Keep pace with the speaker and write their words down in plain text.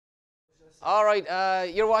All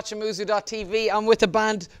right, you're watching Muzu.tv. I'm with a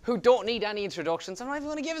band who don't need any introductions. I'm not even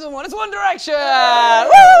going to give them one. It's One Direction!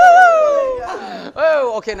 Woo!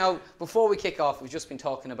 Woo! Okay, now, before we kick off, we've just been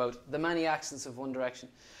talking about the many accents of One Direction.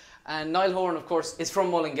 And Niall Horan, of course, is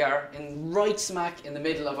from Mullingar, right smack in the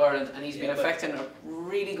middle of Ireland, and he's been affecting a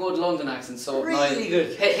really good London accent. So, really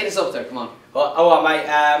good. Hit us up there, come on. Well, mate,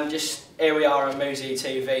 just here we are on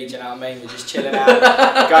Muzu.tv, do you know what I mean? We're just chilling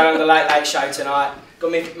out, going on the Late Late Show tonight.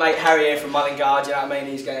 Got me mate Harry here from Mullingar, do you know what I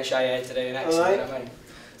mean? He's going to show you how to do next, you know what I mean?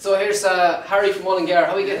 So here's Harry from Mullingar.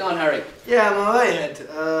 How are you getting on, Harry? Yeah, I'm alright.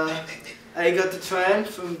 I got the train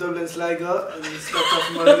from Dublin Sligo and stopped off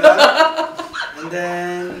in Mullingar. And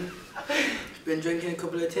then been drinking a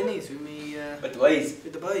couple of tinnies with me. With the boys.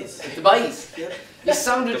 With the boys. With the boys? Yeah. You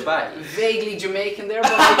sounded vaguely Jamaican there,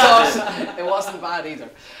 but I thought it wasn't bad either.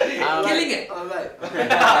 Killing it! Alright.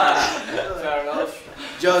 Fair enough.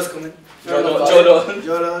 Joe's coming. Joe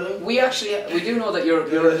Dolan. We do know that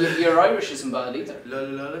your Irish isn't bad either.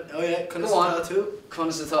 Lola. Oh yeah, Go on. too.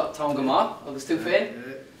 Conas Tom Gama, August Two Fain.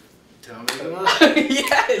 Tom Gama.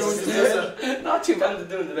 Yes! Not too bad.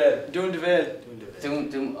 Doing the bed. Doing the veil.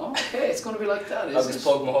 Okay, it's going to be like that, isn't August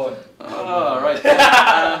Pog Mahone. Oh, right.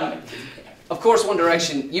 Of course, One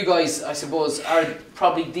Direction, you guys, I suppose, are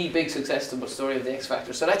probably the big success story of the X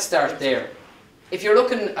Factor. So let's start there. If you're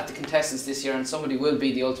looking at the contestants this year and somebody will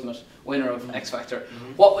be the ultimate winner of X Factor,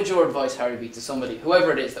 what would your advice, Harry, be to somebody,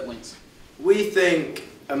 whoever it is that wins? We think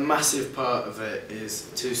a massive part of it is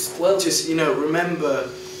to just remember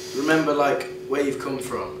like where you've come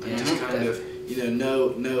from and just kind of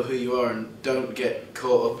know who you are and don't get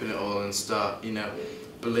caught up in it all and start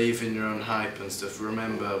believe in your own hype and stuff.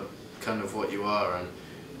 Remember kind of what you are and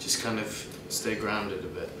just kind of stay grounded a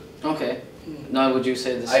bit. Okay. Now, would you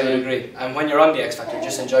say the same? I would agree. And when you're on the X Factor,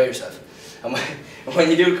 just enjoy yourself. And when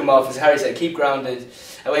you do come off, as Harry said, keep grounded.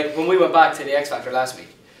 And when we went back to the X Factor last week,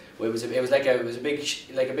 it was a big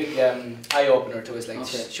eye opener to us. Like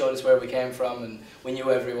showed us where we came from and we knew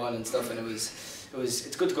everyone and stuff. And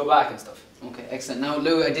it's good to go back and stuff. Okay, excellent. Now,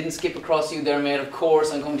 Lou, I didn't skip across you there, mate. Of course,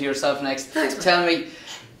 I'm coming to yourself next. Thanks, man. Tell me,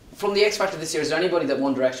 from the X Factor this year, is there anybody that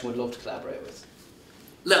One Direction would love to collaborate with?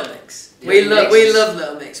 Little Mix. Yeah, We love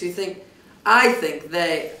Little Mix. I think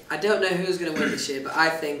I don't know who's going to win this year, but I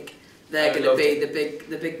think they're going to be the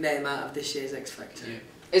big name out of this year's X Factor. Yeah.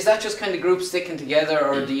 Is that just kind of groups sticking together,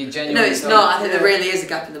 or do you genuinely? No, it's not. I think there really is a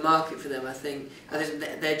gap in the market for them. I think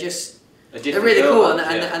they're really cool,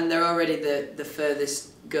 and they're already the furthest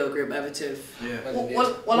girl group ever to.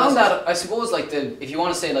 Well, on that, I suppose if you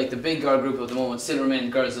want to say the big girl group at the moment still remain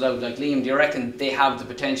Girls Aloud. Like Liam, do you reckon they have the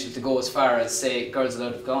potential to go as far as say Girls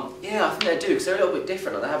Aloud have gone? Yeah, I think they do because they're a little bit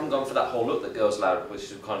different. And they haven't gone for that whole look that Girls Aloud, which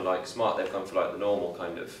is kind of smart. They've gone for the normal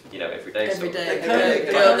kind of everyday stuff.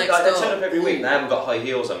 Girl next door. They turn up every week. They haven't got high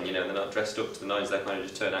heels on. They're not dressed up to the nines. They kind of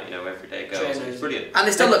just turn out everyday girls. It's brilliant. And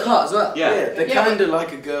they still look hot as well. Yeah, they're kind of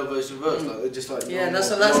like a girl version of us. Like they're just like yeah,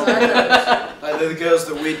 normal, that's what I know. like they're the girls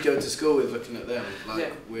that we'd go to school with. Looking at them,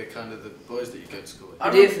 we're kind of the boys that you go to school with.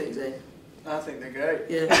 What do you think, Zane? I think they're great.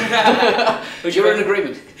 Yeah. You're in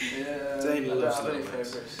agreement. Yeah. Zane loves them.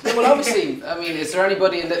 Well, obviously, I mean, is there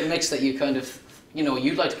anybody in the mix that you kind of,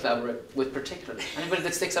 you'd like to collaborate with particularly? Anybody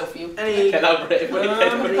that sticks out for you? Any duo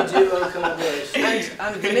collaboration.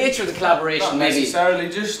 And the nature of the collaboration, Not maybe. necessarily.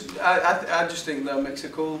 I just think they'll mix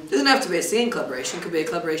it cool. Doesn't have to be a scene collaboration. It could be a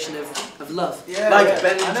collaboration of love. Yeah,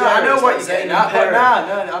 Ben and I know what you're Zane saying,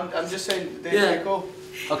 and but I'm just saying they're cool.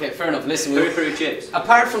 Okay, fair enough. Listen, chips.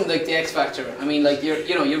 apart from the X Factor, I mean, you've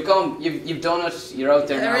done it. You're out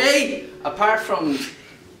there now. Apart from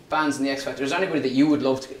bands in the X Factor, is there anybody that you would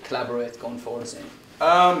love to collaborate going forward, Zane?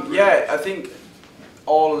 Yeah, I think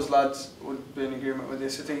all us lads would be in agreement with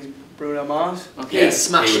this. I think it's Bruno Mars. Okay. He's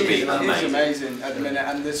smashing. He would be He's amazing at the minute,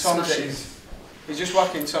 and the songs that he's just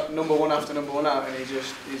whacking number one after number one out, and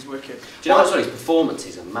he's wicked. Do you know what? His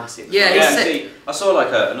performances are massive. Yeah, he's sick. See, I saw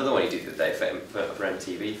another one he did the day for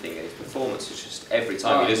MTV thing, and his performance is just every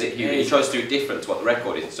time he does it, he tries to do it different to what the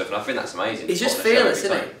record is and stuff, and I think that's amazing. He's just fearless,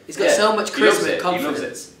 isn't he? He's got so much charisma and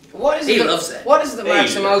confidence. What is he loves it. What is it that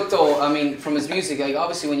marks him out though? I mean, from his music,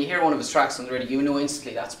 obviously when you hear one of his tracks on the radio, you know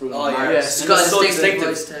instantly that's Bruno Mars. Yeah, it's got a distinctive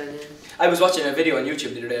voice tone. I was watching a video on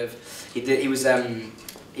YouTube the other day.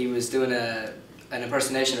 He was doing an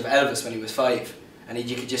impersonation of Elvis when he was 5, and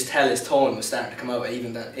you could just tell his tone was starting to come out at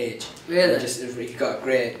even that age. Really? He got a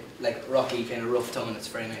great, like rocky kind of rough tone. It's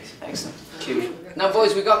very nice. Excellent. Cute. Now,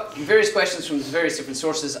 boys, we've got various questions from various different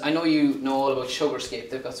sources. I know you know all about Sugarscape.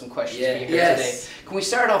 They've got some questions for you here today. Can we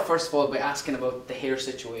start off first of all by asking about the hair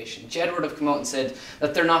situation? Jedward have come out and said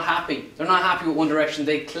that they're not happy. They're not happy with One Direction.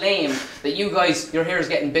 They claim that you guys, your hair is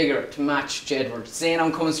getting bigger to match Jedward. Zayn,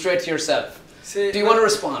 I'm coming straight to yourself. See, do you want to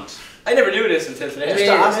respond? I never knew this until today. Just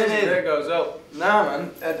ask his hair goes up. Nah, man.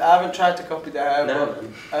 I haven't tried to copy the hair,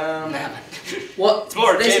 What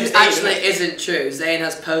more this James is Dean, actually isn't isn't true. Zayn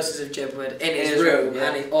has posters of Jedward in his his room room,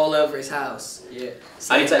 yeah. and all over his house. Yeah.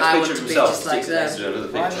 And he takes I a want picture of to be himself just and like sticks it next them. to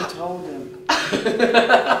another Why have you picture. told him?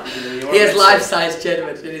 He has life-size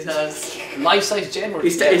Jedward in his house. Life-size Jedward. He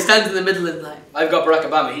stands in the middle and like. I've got Barack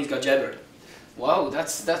Obama. He's got Jedward. Wow,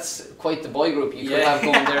 that's quite the boy group you could Yeah. have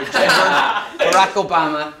going there. Jedward, Barack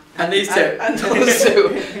Obama. And these two. And those two.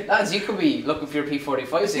 Lads, you could be looking for your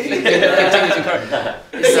P45s if you continue to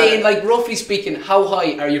curl. Saying, like, roughly speaking, how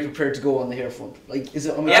high are you prepared to go on the hair front? Like, is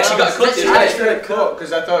it... He actually got a cut this I way. actually got a cut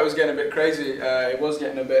because I thought it was getting a bit crazy. It was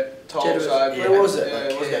getting a bit tall. Jedward. So I, Where was it? Yeah,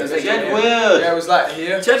 it was Like, getting a It's bit like, yeah. weird. Yeah, it was like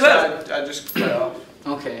here. Jedward. So I just cut it off.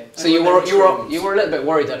 Okay, so And you with were them you were trims. you were a little bit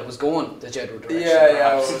worried that it was going the Jedward direction. Yeah, I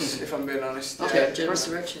perhaps. was, if I'm being honest. Okay. Yeah. Jedward's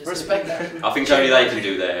direction. Respect that. I think only they can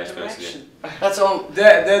do their hair, personally. That's all.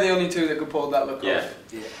 They're the only two that could pull that look Yeah.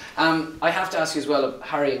 off. I have to ask you as well,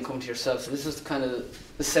 Harry, and come to yourself. So this is kind of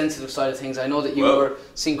the sensitive side of things. I know that you Whoa. were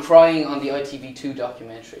seen crying on the ITV2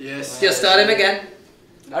 documentary. Yes. Just start him again.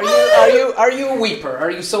 Are you a weeper? Are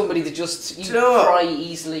you somebody that just Do you know what? cry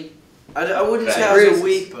easily? I wouldn't Right. say I was a Bruises.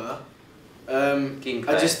 weeper. King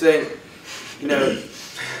I Clay. just think, you know,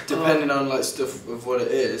 depending on like stuff of what it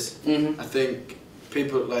is, Mm-hmm. I think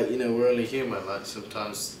people like, you know, we're only human. Like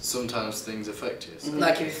sometimes things affect you. So.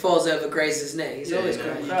 Like if he falls over, grazes his knee, he's Yeah, always you know,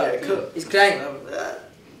 crying. you get a cut. He's crying. I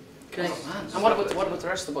Crying. Oh, man. And what about the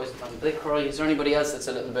rest of the boys in the band? Do they cry? Is there anybody else that's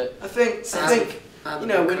a little bit? think I'm you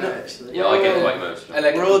know, a we're cry, not- actually. Yeah, I get Well, quite emotional. I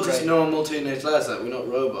like we're all it. just normal teenage lads. Like we're not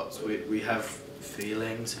robots. We have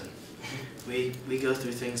feelings and we go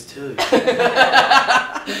through things too.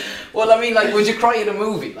 Well, I mean, like, would you cry in a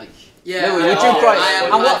movie? Like, Yeah, Louis, would I- you cry? I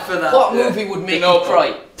am and up for that. what movie would make you Pinocchio.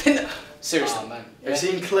 cry? Seriously. Oh man. Have you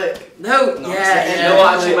seen Click? No, No, yeah, you know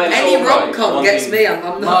what actually made us Any all cry? rom-com One gets thing- me, I'm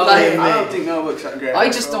not Marley lying. and I me. don't think that looks that great. I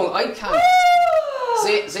just don't. I can't.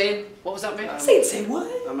 Zayn, what was that, mate? Say what?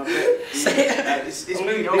 I'm a bit. Say it. It's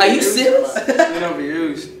been Are you serious? It's been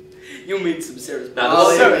overused. You meet some serious. Now,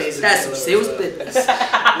 Marley the- and me is a That's some killer serious as well. business.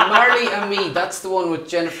 Marley and Me. That's the one with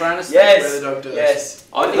Jennifer Aniston. Where Yes. the dog does. Yes.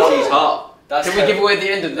 I think she's hot. That's Can we give away the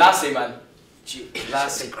end of that? Lassie, man.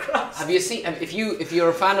 Lassie. Have you seen? If you're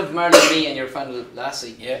a fan of Marley and Me and you're a fan of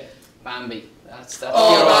Lassie, Yeah. Bambi. That's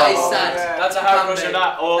Oh, your that one. is sad. That's a hard crusher.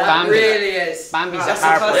 That. Oh. That Bambi. really is. Bambi's That's a a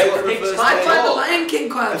heartbreaker. classic for a first I date. find the Lion King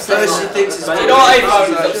quite At upsetting. first she thinks it's You know what I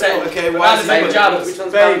found upsetting? Okay, why Bananas is and it- pajamas. Which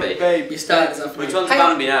one's Babe, Bambi? babe. You started us off. Which one's Hang on.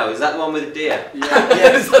 Bambi now? Is that the one with the deer? Yeah, Do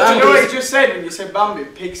you know what Bambi's- you just said when you said Bambi?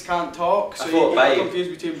 Pigs can't talk, so I you thought got Babe.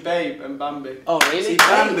 confused between Babe and Bambi. Oh, really? See,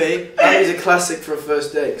 Bambi's a classic for a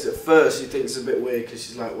first date because at first you think it's a bit weird because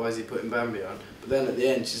she's like, why is he putting Bambi on? But then at the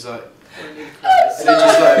end she's like, and then she's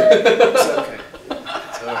like, it's okay.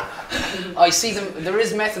 It's alright. I see them. There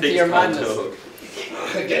is method to Pigs your can't madness. talk.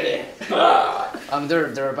 Get it.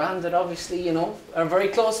 They're a band that obviously, you know, are very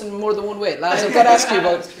close in more than one way. Lads, I've got to ask you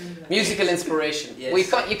about musical inspiration. Yes.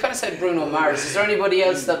 You kind of said Bruno Mars. Is there anybody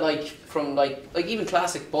else that from even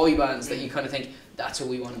classic boy bands that you kind of think that's who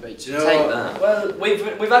we want to be? Do you know Take what? that. Well,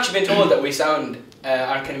 we've actually been told that we sound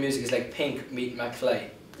our kind of music is like Pink meet McFly,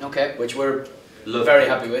 Okay. which we're Love very it.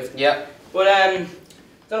 happy with. Yeah. But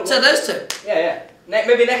don't So know. those two. Yeah.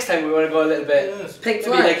 Maybe next time we want to go a little bit. Who knows? Pink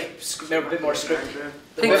Maybe Floyd. like a bit more scripted.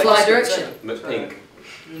 Pink Wait, Floyd what's direction. McPink.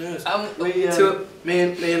 Who knows? We, To me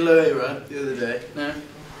and Louis, right, the other day,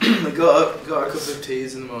 Yeah. we got a cup of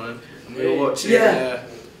teas in the morning and we were watching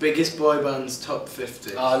biggest boy bands top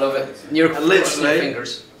 50. Oh, I love it. You're And crossing your literally-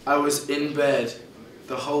 fingers. I was in bed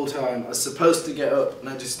the whole time. I was supposed to get up and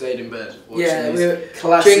I just stayed in bed watching Yeah, these we were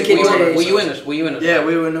classic drinking boy tea. bands. Were you in it? Were you in it? Yeah,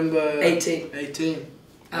 we were number 18. 18.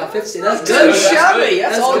 Out of 50. That's Go good. shabby.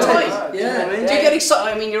 That's all good. right. Do you know what I Yeah. mean? Do you get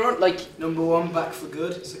excited? I mean, you're like, Number 1, Back for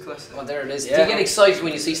Good. It's a classic. well, there it is. Do Yeah. you get excited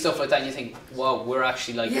when you see stuff like that and you think, wow, we're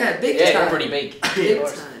actually like, Yeah, big we're time. pretty big? Big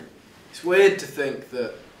time. It's weird to think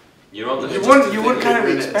that. You're on the You Just wouldn't think kind of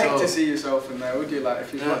you're in it at expect all. to see yourself in there, would you? Like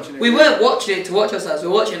if you're No. watching it. We weren't watching it to watch ourselves. We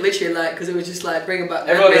were watching it literally like because it was just like bringing back.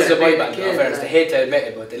 Everyone memories loves a of boy being band. kid, In fairness, like- they hate to admit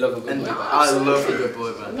it, but they love a good And boy band. I love a good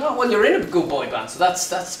boy band. No, well, you're in a good boy band, so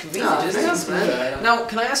that's convenient, Oh, isn't thanks, it? man. Now,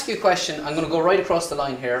 can I ask you a question? I'm going to go right across the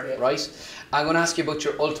line here, Yeah. right? I'm going to ask you about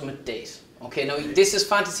your ultimate date. Okay, now this is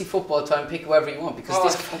fantasy football time. Pick whoever you want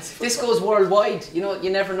because this goes worldwide. You know, you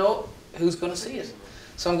never know who's going to see it.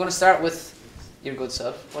 So I'm going to start with your good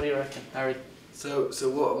self. What do you reckon, Harry? So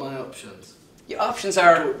what are my options? Your options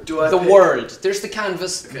are do I the pick? world. There's the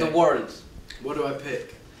canvas, Okay. the world. What do I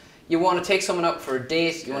pick? You want to take someone out for a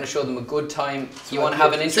date. You want to show them a good time. So You want to I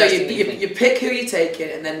have an pick- interesting So evening. you pick who you're taking,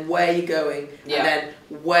 and then where you're going, Yeah. and then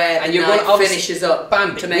where And the you're night gonna obviously- finishes up.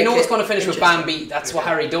 Bambi. To You make know what's it going to finish with interesting. Bambi. That's what Okay.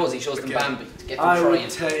 Harry does. He shows them Okay. Bambi to get them I crying. would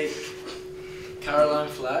take Caroline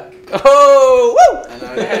Flack. Oh, woo! And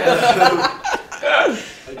I'd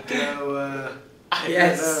go.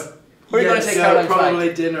 Yes. Where are you going to take Caroline Flack?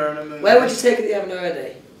 Probably dinner and a movie. Where would you take it that you haven't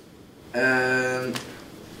already? I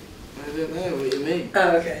don't know what you mean.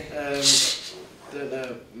 Oh, okay. Don't know.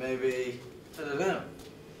 Maybe I don't know. You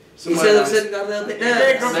Somewhere still nice. got a little bit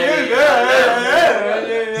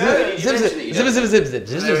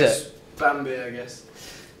There's Bambi, I guess.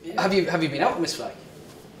 Have you been out with Miss Flack?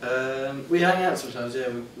 We hang out sometimes. Yeah,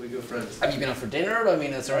 we're good friends. Have you been out for dinner? I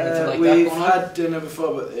mean, is there anything like that We've going on? had dinner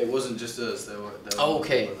before, but it wasn't just us. There were Oh,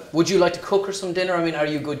 okay. people there. Would you like to cook her some dinner? I mean, are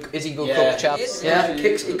you good? Is he good Yeah. cook, chaps? Yeah, Yeah. he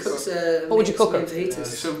cooks. What would you cook her?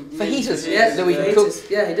 Fajitas. Fajitas. Yeah, Do we fajitas. cook?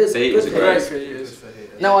 Yeah, he does. Fajitas Good are Great fajitas. for you.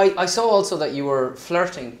 Now, I saw also that you were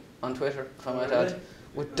flirting on Twitter, if I might add, Really?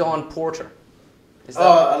 with Dawn Porter. Is Oh,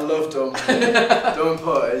 that I love Dawn Porter. Dawn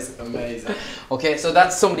Porter is amazing. okay? So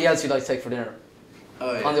that's somebody else you'd like to take for dinner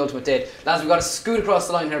Oh yeah. on the ultimate date. Lads, we've got to scoot across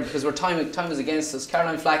the line here because we're time is against us.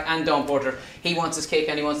 Caroline Flack and Dawn Porter. He wants his cake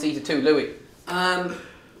and he wants to eat it too. Louis.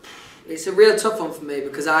 It's a real tough one for me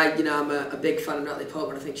because I'm a big fan of Natalie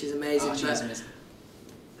Portman. I think she's amazing. Oh, she but is amazing.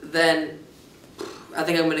 then I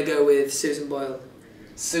think I'm going to go with Susan Boyle.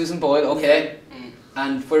 Susan Boyle, okay.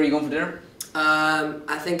 And where are you going for dinner?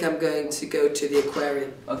 I think I'm going to go to the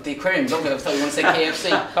aquarium. Oh, the aquarium. Lovely. I thought you were going to say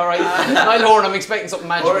KFC. All right. Niall Horan, I'm expecting something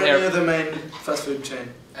magic Or any there. other main fast food chain.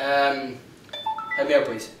 Help me out,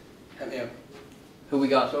 please. Help me out. Who we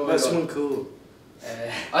got? But someone cool.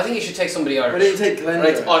 I think you should take somebody Why Irish. didn't you take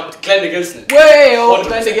Glenda? Right, Glenda Gilson. Way oh,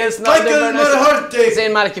 100%. Glenda Gilson. Michael Murhurty!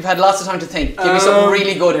 Zayn Malik, you've had lots of time to think. Give me something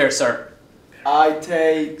really good here, sir. I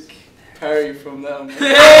take Perry from them.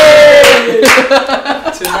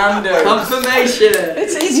 To Nando. Confirmation.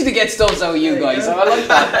 It's easy to get stuff out of you guys. I like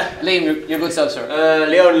that. Liam, you're good self, sir.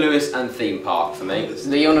 Leona Lewis and Theme Park for me.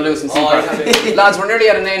 Leona Lewis and Steve Oh, Park. I have it. Lads, we're nearly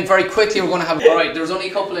at an end. Very quickly, we're going to have. Alright, there's only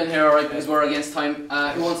a couple in here, alright, because we're against time.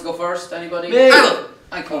 Who wants to go first? Anybody? Me. I will.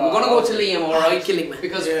 I come. We're going to go to Liam, alright? Killing me.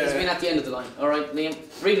 Because Yeah. he's been at the end of the line. Alright, Liam.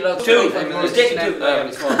 Read it out. Two. Two. He's taking two.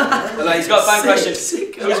 It's fine. Well, he's got a fan question.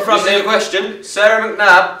 Who's From from the question, Sarah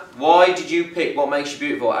McNabb, why did you pick What Makes You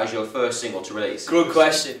Beautiful as your first single to release? Good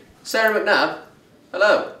question. Sarah McNabb,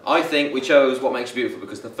 hello. I think we chose What Makes You Beautiful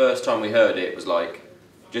because the first time we heard it was like,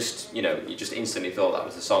 just, you know, you just instantly thought that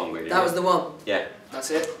was the song really. That was the one. Yeah.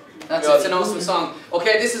 That's it. That's it's an awesome song.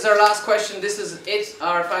 Okay, this is our last question. This is it,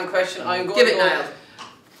 our fan question. I'm going Give to it go. Niall.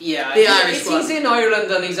 Yeah, The Irish one. he's in Ireland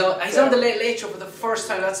and he's on the Late Late Show for the first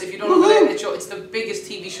time. That's if you don't know the Late Late Show, it's the biggest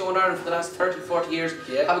TV show in Ireland for the last 30, 40 years.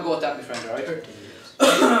 Yeah. Have a go at that, my friend, alright?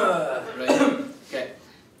 Right. Okay.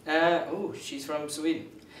 Oh, she's from Sweden.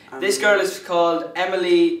 This girl is called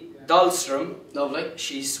Emily Dahlström. Lovely.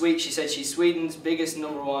 She's sweet. She said she's Sweden's biggest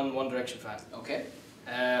 #1 One Direction fan. Okay.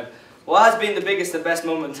 What has been the biggest and best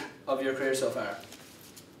moment of your career so far?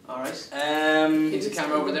 Alright. Keep Keep the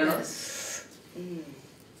camera over there now.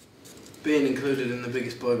 Being included in the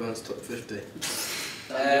biggest boy band's top 50.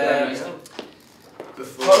 Very nice.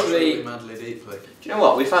 Before Probably- Truly Madly Deeply. Do you know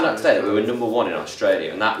what? We found out today that we were ¡1 in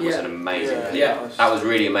Australia, and that was Yeah. an amazing thing. Yeah. That was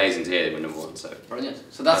really amazing to hear that we were #1, so Brilliant.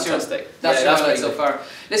 So that's fantastic. your Yeah, highlight that's so pretty far.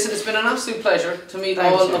 Listen, it's been an absolute pleasure to meet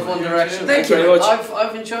Thank all you. of One Direction. Thank you very much.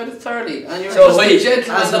 I've enjoyed it thoroughly, and you're So just the wait,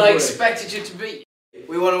 gentleman as that a I boy. expected you to be.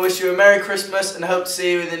 We want to wish you a Merry Christmas and hope to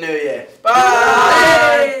see you in the New Year. Bye!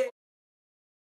 Bye.